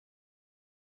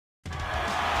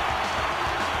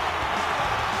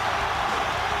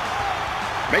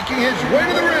Making his way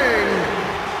to the ring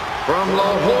from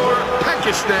Lahore,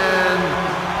 Pakistan,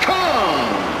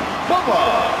 Khan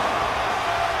Baba.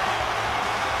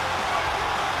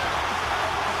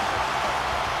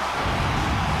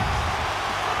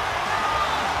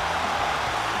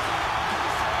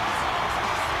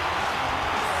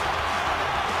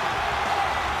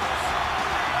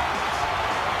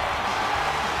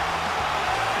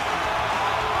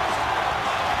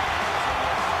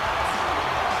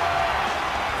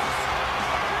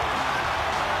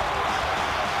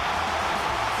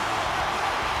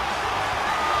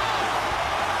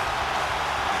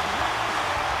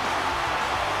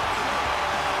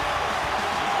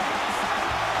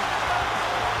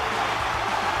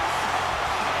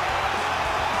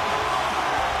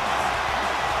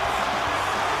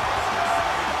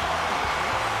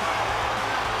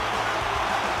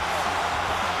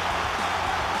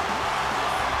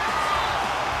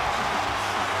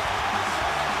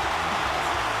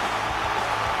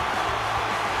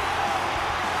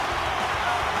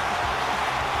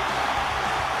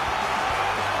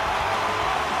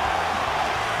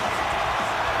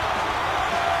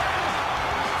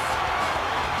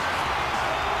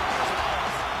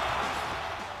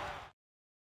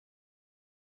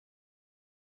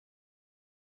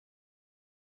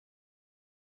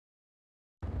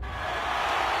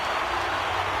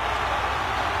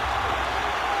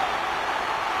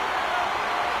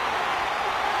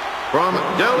 From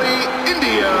Delhi,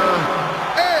 India,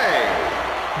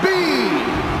 Abhinandan.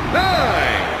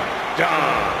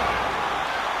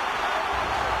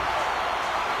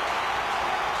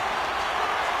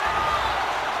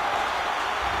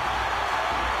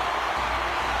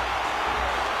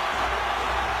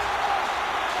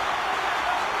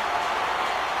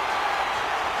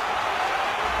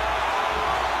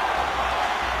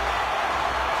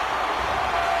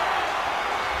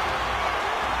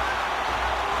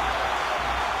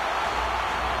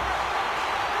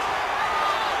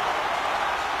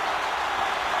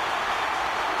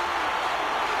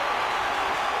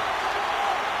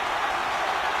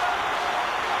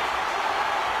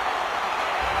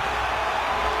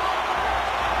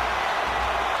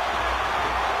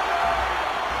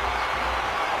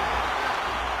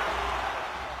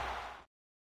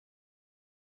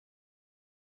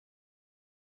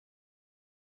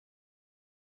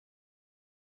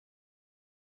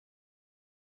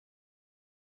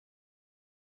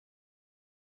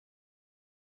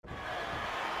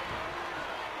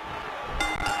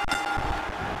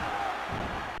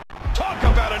 Talk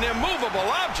about an immovable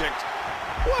object.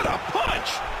 What a punch!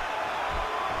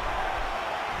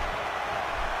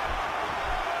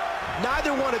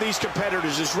 Neither one of these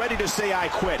competitors is ready to say I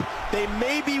quit. They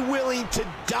may be willing to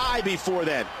die before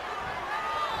then.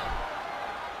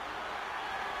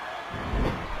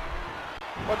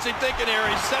 What's he thinking here?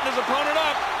 He's setting his opponent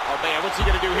up. Oh man, what's he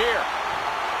gonna do here?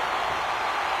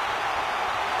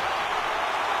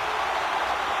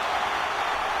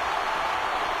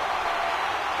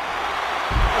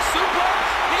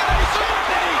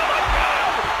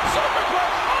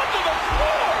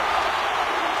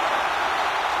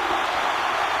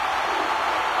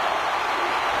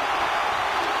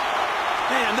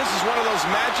 Man, this is one of those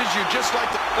matches you just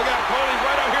like to... Look out, Cody's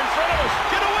right out here in front of us.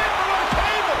 Get away from our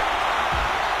table!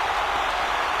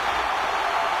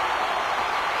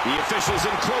 The official's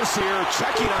in close here,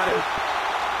 checking on him.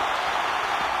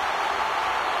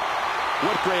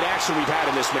 What great action we've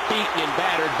had in this match. Beaten and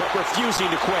battered, but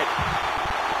refusing to quit.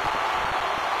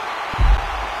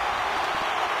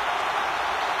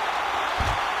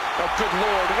 Oh, good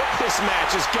Lord, this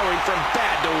match is going from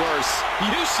bad to worse.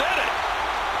 You said it.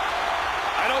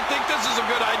 I don't think this is a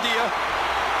good idea.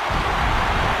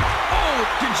 Oh,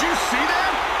 did you see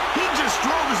that? He just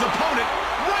drove his opponent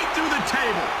right through the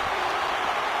table.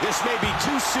 This may be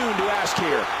too soon to ask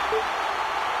here.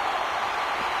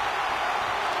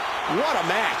 What a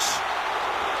match.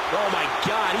 Oh my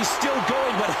God, he's still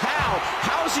going, but how?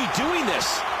 How is he doing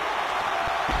this?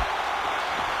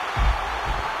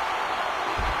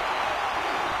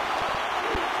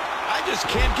 I just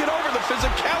can't get over the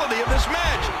physicality of this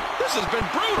match. This has been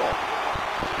brutal.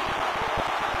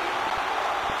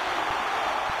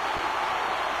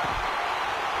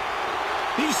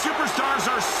 These superstars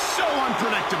are so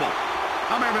unpredictable.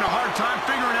 I'm having a hard time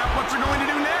figuring out what they're going to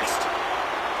do next.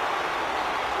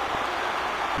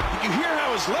 Did you hear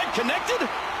how his leg connected?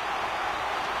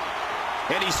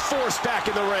 And he's forced back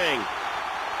in the ring.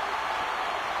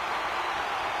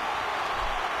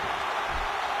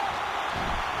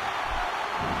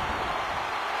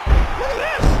 Look at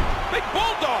this! Big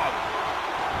bulldog!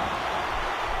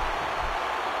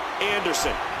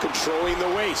 Anderson controlling the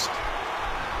waist.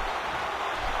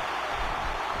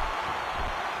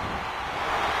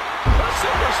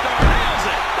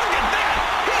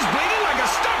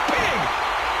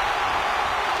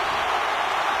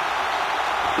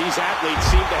 These athletes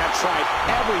seem to have tried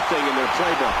everything in their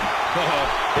playbook. Oh,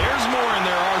 there's more in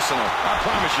their arsenal. I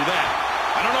promise you that.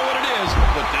 I don't know what it is,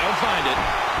 but they'll find it.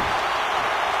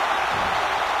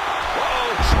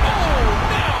 Whoa! Oh,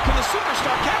 now can the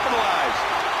superstar capitalize?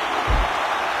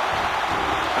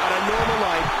 On a normal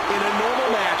night, in a normal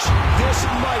match, this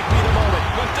might be the moment.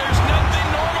 But there's nothing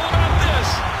normal about this.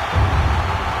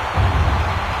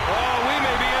 Oh, we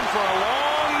may be in for a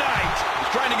long night. He's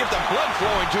trying to get the blood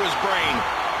flowing to his brain.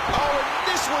 Oh, and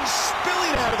this one's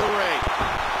spilling out of the ring.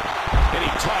 And he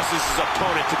tosses his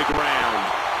opponent to the ground.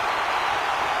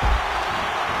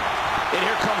 And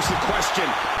here comes the question.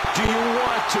 Do you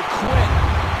want to quit?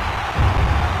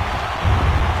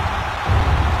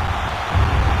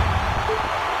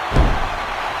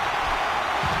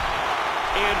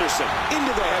 Anderson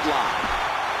into the headlock.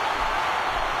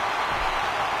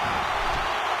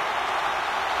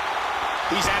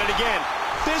 He's at it again,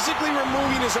 physically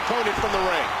removing his opponent from the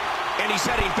ring. And he's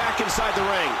heading back inside the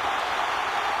ring.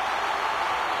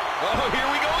 Oh, here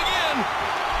we go again.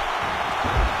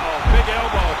 Oh, big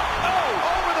elbow. Oh,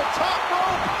 over the top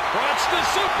rope. Watch the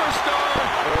superstar.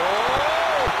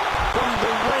 Oh, from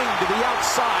the ring to the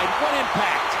outside. What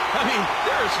impact? I mean,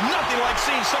 there's nothing like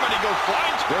seeing somebody go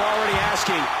flying. They're already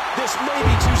asking, this may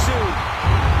be too soon.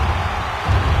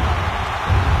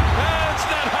 That's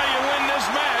not how you win this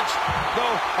match.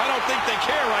 Though, I don't think they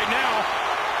care right now.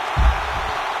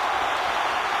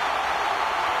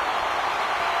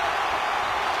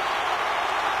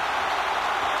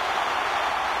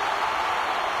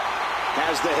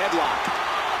 Has the headlock.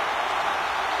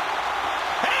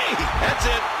 Hey, that's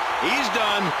it. He's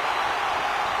done.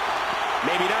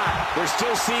 Maybe not. There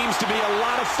still seems to be a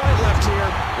lot of fight left here.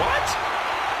 What?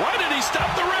 Why did he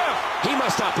stop the ref? He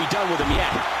must not be done with him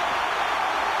yet.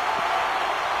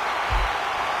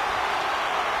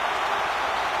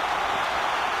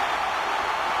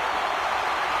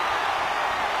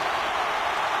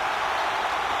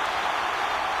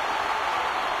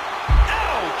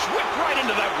 Ouch! Whipped right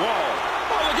into that wall.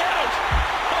 Oh, look out!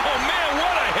 Oh, man,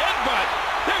 what a headbutt.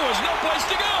 There was no place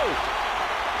to go.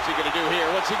 What's he going to do here?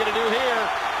 What's he going to do here?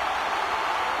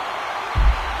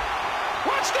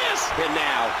 Watch this! And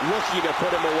now, looking to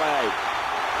put him away.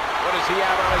 What does he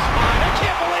have on his mind? I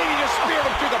can't believe he just speared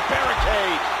him through the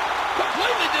barricade.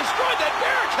 Completely destroyed that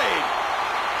barricade.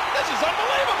 This is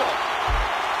unbelievable.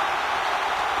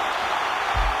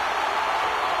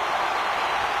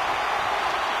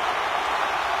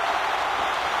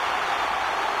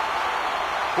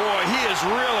 Boy, he is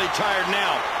really tired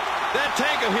now. That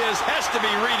tank of his has to be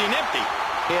reading empty.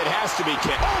 It has to be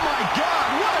kicked. Oh, my God,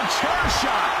 what a chair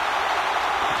shot.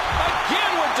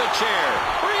 Again with the chair.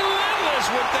 Relentless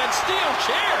with that steel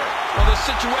chair. Well, the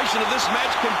situation of this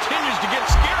match continues to get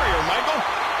scarier, Michael.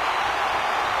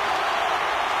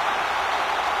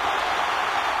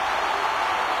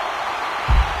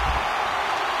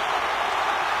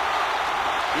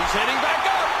 He's heading back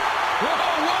up. Whoa,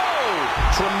 whoa.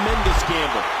 Tremendous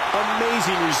gamble.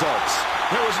 Amazing results.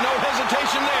 There was no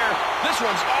hesitation there. This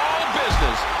one's all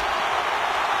business.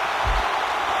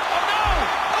 Oh, no.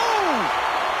 Oh.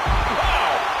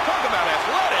 Wow. Talk about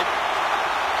athletic.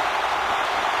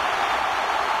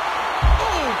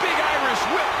 Oh, big Irish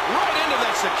whip right into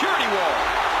that security wall.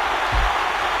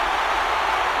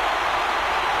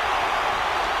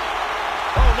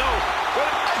 Oh, no.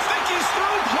 But I think he's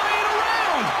through playing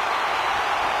around.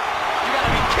 You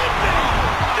gotta be kidding me.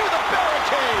 Through the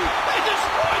barricade. They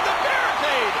destroyed the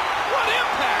barricade. What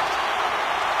impact.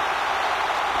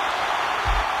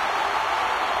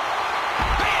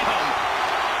 Bam.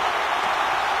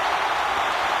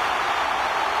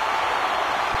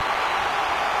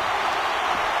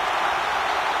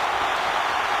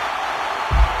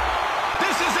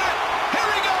 This is it.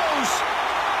 Here he goes.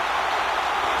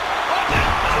 Oh,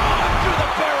 through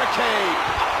the barricade.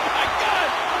 Oh, my God.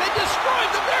 They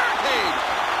destroyed the barricade.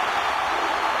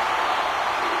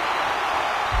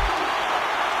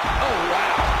 Oh,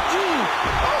 wow. Ooh.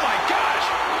 Oh, my gosh.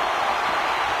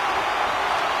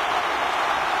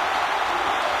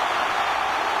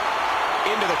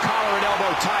 Into the collar and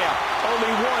elbow tie-up.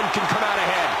 Only one can come out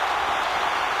ahead.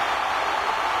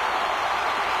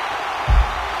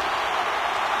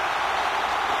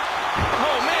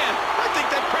 Oh, man. I think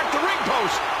that cracked the ring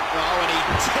post. Oh, and he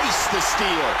tastes the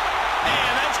steel.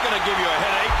 Man, that's going to give you a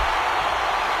headache.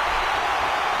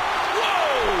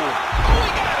 Whoa! Oh,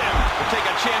 he got him! To take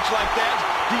a chance like that,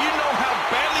 do you know how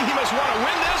badly he must want to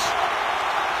win this?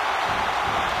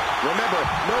 Remember,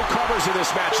 no covers in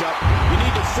this matchup. You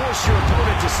need to force your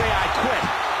opponent to say, I quit.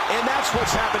 And that's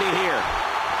what's happening here.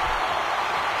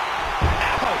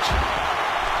 Ouch!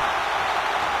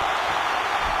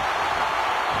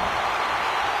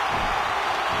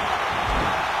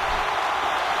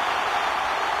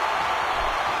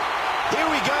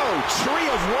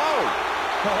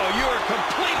 Oh, you are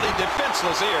completely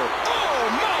defenseless here. Oh,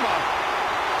 mama!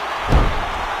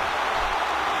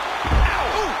 Ow!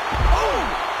 Ooh! Ooh!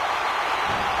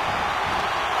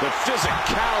 The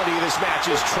physicality of this match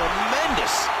is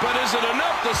tremendous. But is it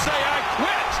enough to say I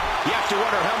quit? You have to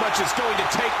wonder how much it's going to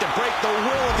take to break the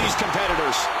will of these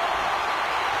competitors.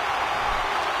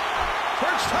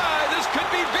 Perched high, this could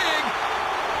be big.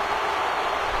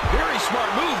 Very smart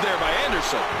move there by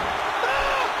Anderson.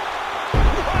 Ah!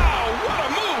 Wow, what a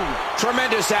move!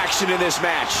 Tremendous action in this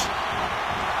match.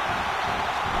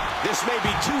 This may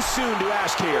be too soon to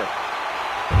ask here.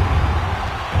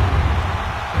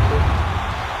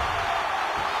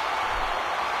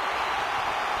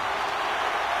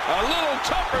 A little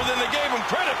tougher than they gave him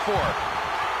credit for.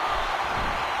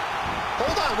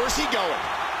 Hold on, where's he going?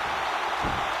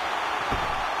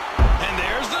 And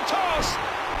there's the toss.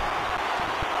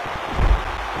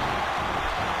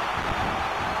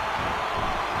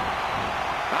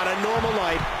 On a normal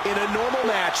night, in a normal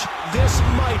match, this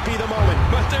might be the moment.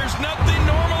 But there's nothing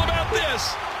normal about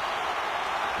this.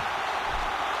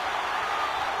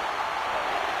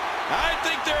 I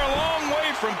think they're a long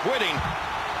way from quitting.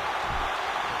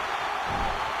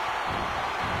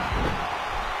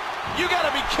 You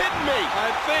gotta be kidding me. I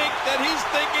think that he's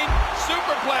thinking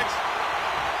superplex.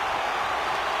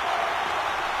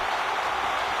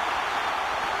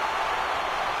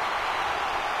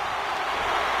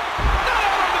 Not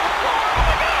out onto the floor. Oh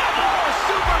my God! Oh,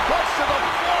 superplex to the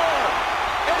floor.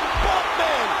 And both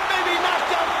men may be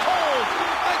knocked out cold.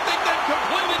 I think they've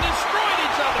completely destroyed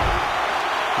each other.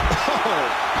 Oh,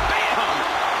 bam!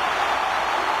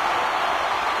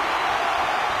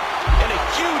 And a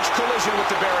huge collision with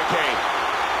the barricade.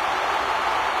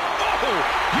 Oh,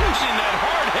 using that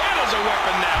hard head as a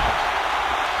weapon now.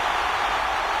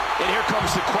 And here comes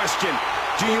the question.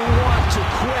 Do you want to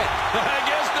quit? I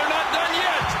guess they're not done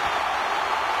yet.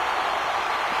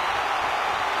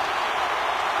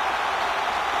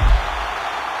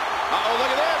 Uh-oh,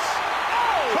 look at this.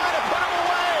 Oh! Trying to put him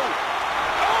away.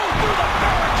 Oh, through the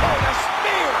barricade, a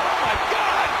spear. Oh, my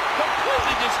God.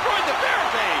 Completely destroyed the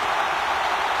barricade.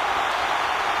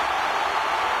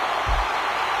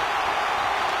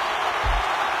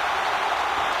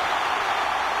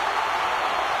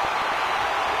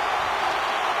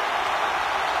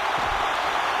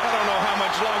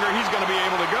 Longer he's going to be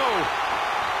able to go.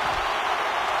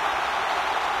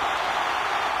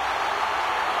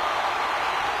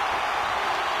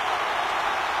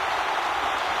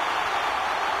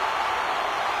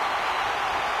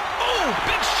 Oh,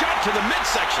 big shot to the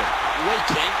midsection. Wait,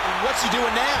 King, what's he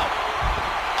doing now?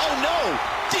 Oh, no,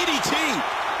 DDT.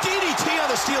 DDT on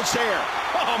the steel chair.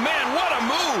 Oh, man, what a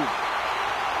move.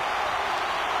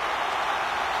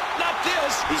 Not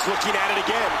this. He's looking at it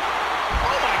again.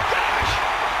 Oh, my gosh.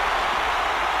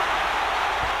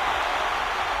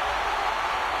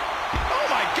 Oh,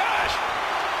 my gosh.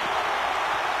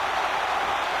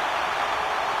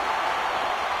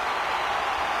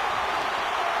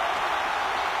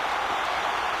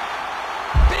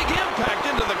 Big impact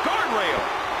into the guardrail.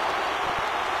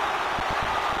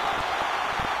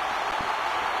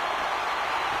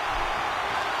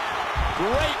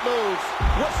 Great move.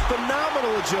 What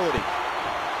phenomenal agility.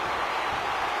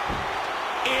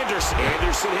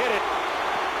 Anderson hit it.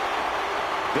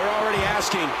 They're already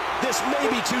asking, this may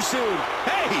be too soon.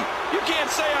 Hey, you can't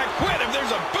say I quit if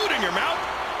there's a boot in your mouth.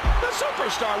 The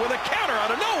superstar with a counter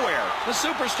out of nowhere. The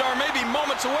superstar may be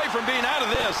moments away from being out of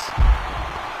this.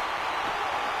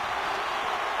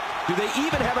 Do they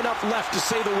even have enough left to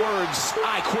say the words,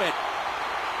 I quit?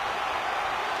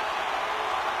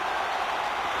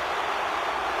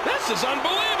 This is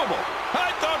unbelievable.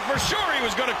 I thought for sure he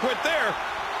was going to quit there.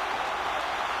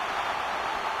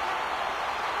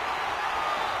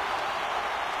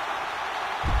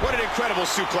 What an incredible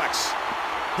suplex.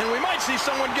 And we might see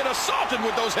someone get assaulted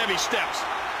with those heavy steps.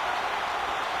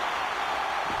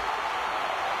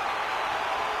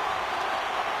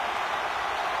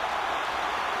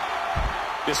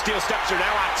 The steel steps are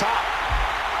now on top.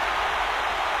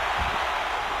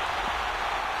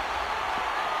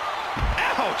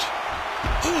 Ouch!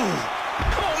 Ooh!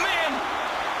 Oh, man!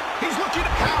 He's looking...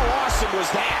 How awesome was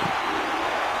that?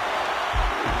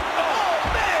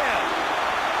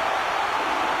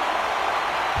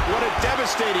 What a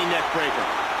devastating neck breaker.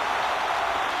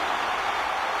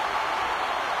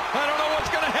 I don't know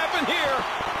what's going to happen here.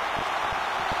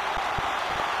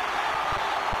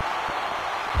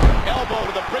 Elbow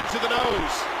to the bridge of the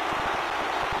nose.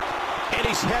 And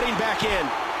he's heading back in.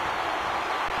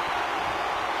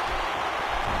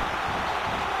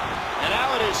 And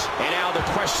now it is. And now the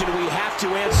question we have to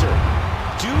answer.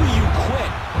 Do you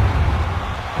quit?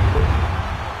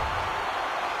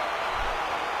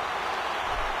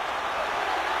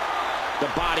 The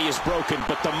body is broken,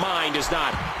 but the mind is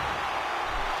not.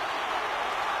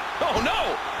 Oh,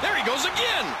 no! There he goes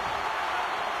again!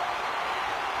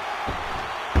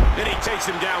 And he takes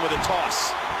him down with a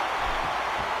toss.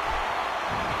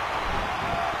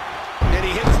 And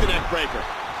he hits the neck breaker.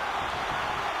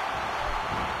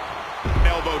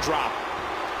 Elbow drop.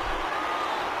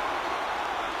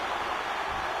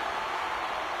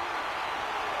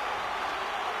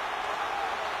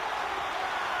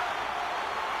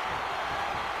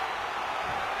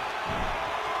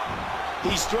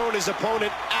 He's thrown his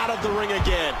opponent out of the ring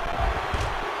again.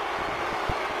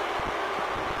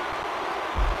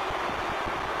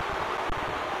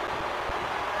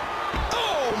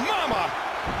 Oh, mama!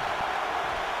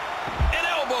 An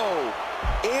elbow!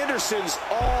 Anderson's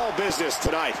all business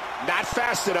tonight. Not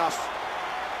fast enough.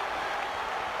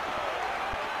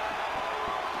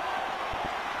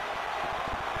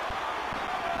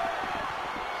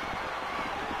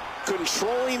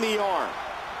 Controlling the arm.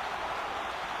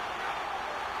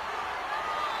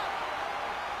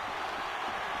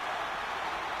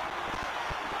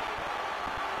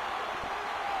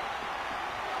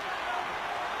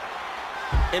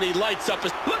 And he lights up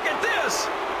his... Look at this!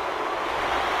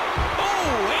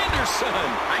 Oh, Anderson!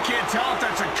 I can't tell if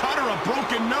that's a cut or a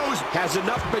broken nose. Has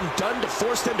enough been done to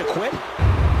force them to quit?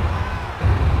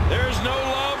 There's no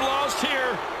love lost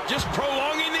here. Just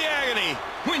prolonging the agony.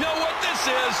 We know what this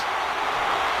is.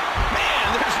 Man,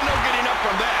 there's no getting up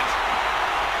from that.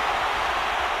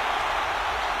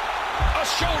 A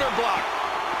shoulder block.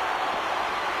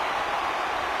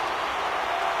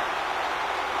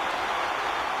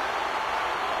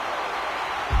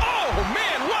 Oh,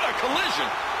 man, what a collision.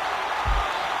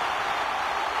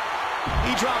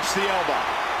 He drops the elbow.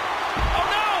 Oh,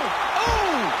 no!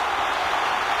 Oh!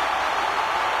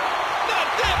 Not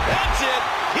that. That's it.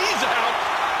 He's out.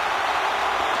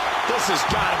 This has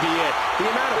got to be it. The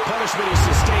amount of punishment he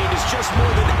sustained is just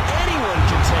more than anyone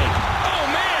can take. Oh,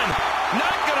 man!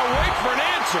 Not gonna wait for an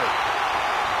answer.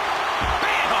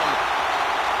 Bam!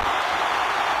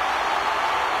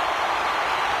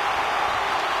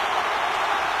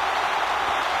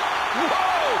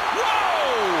 Whoa!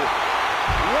 Whoa!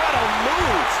 What a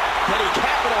move! Can he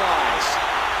capitalize?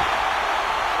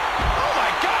 Oh,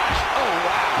 my gosh! Oh,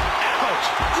 wow! Ouch!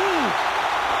 Ooh!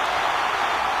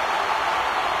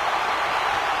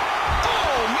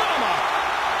 Oh, mama!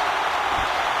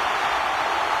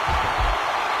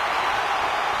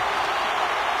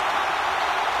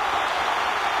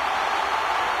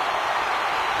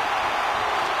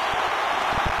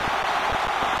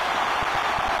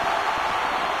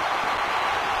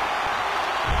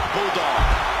 Bulldog.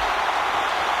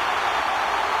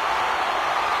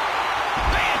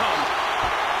 Bam!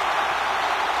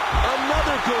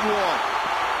 Another good one.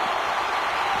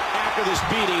 After this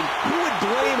beating, who would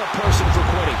blame a person for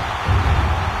quitting?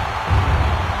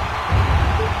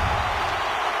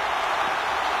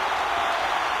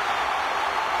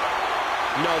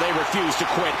 No, they refuse to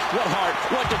quit. What heart,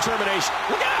 what determination.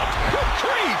 Look out! Good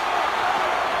grief!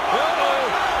 Uh-oh!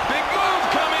 Big move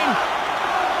coming!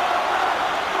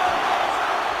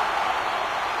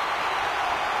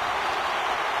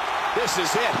 This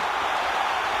is it.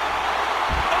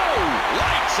 Oh!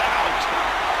 Lights out!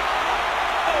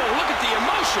 Oh, look at the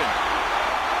emotion!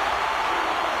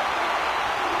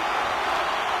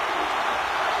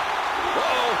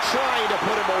 Uh-oh, trying to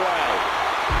put him away.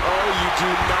 Oh, you do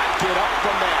not get up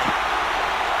from that.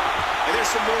 And there's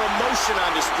some more emotion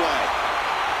on display.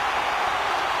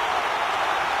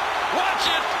 Watch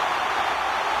it!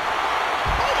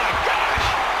 Oh, my gosh!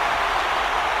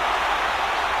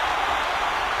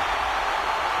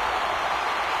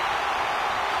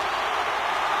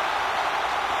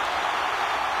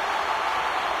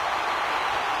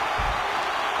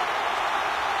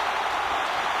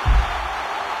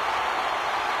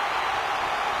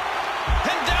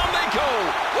 And down they go!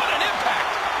 What an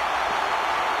impact!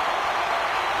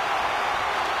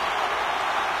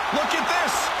 Look at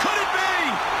this! Could it be?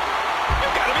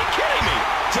 You've got to be kidding me!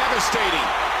 Devastating.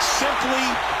 Simply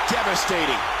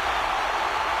devastating.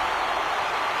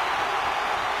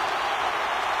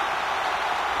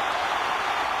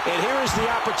 And here is the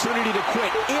opportunity to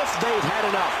quit if they've had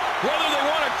enough. Whether they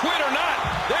want to quit or not,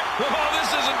 oh, this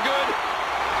isn't good.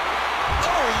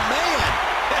 Oh, man.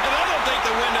 And I don't think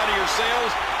the wind out of your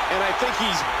sails. And I think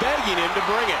he's begging him to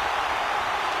bring it.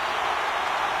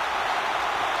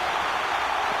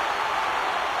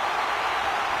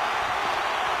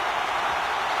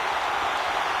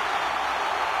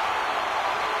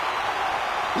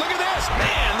 Look at this.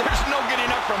 Man, there's no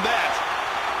getting up from that.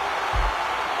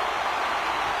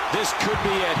 This could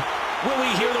be it. Will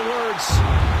we hear the words?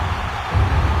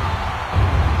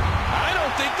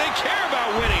 really care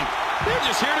about winning. They're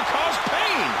just here to cause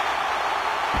pain.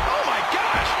 Oh, my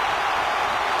gosh.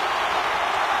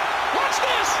 Watch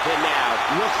this. And now,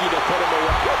 looking to put him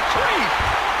away. Good grief.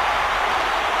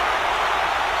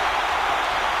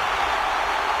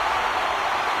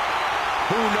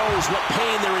 Who knows what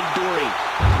pain they're enduring?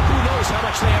 Who knows how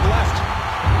much they have left?